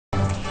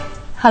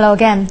Hello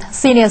again.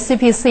 Senior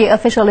CPC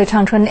official Li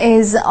Changchun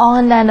is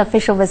on an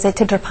official visit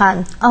to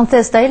Japan. On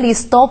Thursday, Li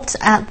stopped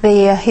at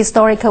the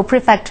historical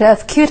prefecture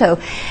of Kyoto.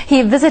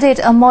 He visited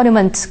a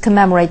monument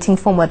commemorating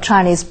former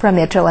Chinese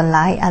Premier Zhou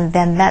Enlai and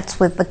then met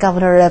with the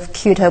governor of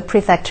Kyoto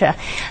Prefecture.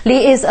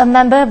 Li is a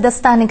member of the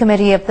Standing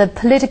Committee of the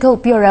Political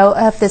Bureau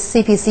of the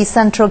CPC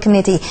Central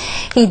Committee.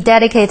 He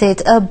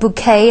dedicated a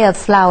bouquet of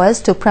flowers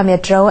to Premier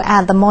Zhou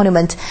at the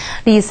monument.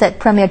 Li said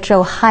Premier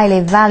Zhou highly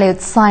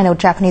valued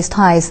Sino-Japanese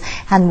ties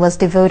and was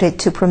devoted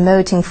to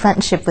promoting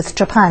friendship with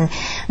Japan.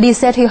 Li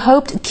said he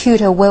hoped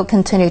Kyoto will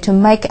continue to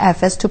make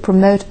efforts to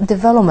promote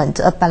development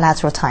of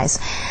bilateral ties.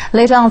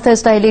 Later on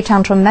Thursday, Li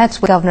Changchun met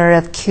with Governor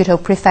of Kyoto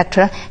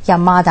Prefecture,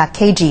 Yamada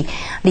Keiji.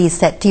 Li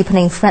said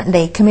deepening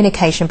friendly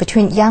communication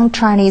between young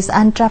Chinese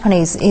and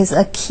Japanese is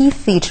a key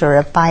feature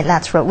of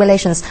bilateral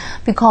relations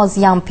because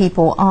young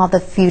people are the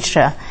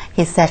future.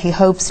 He said he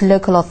hopes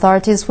local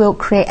authorities will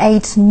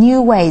create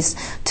new ways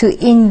to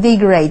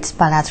invigorate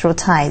bilateral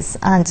ties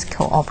and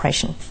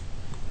cooperation.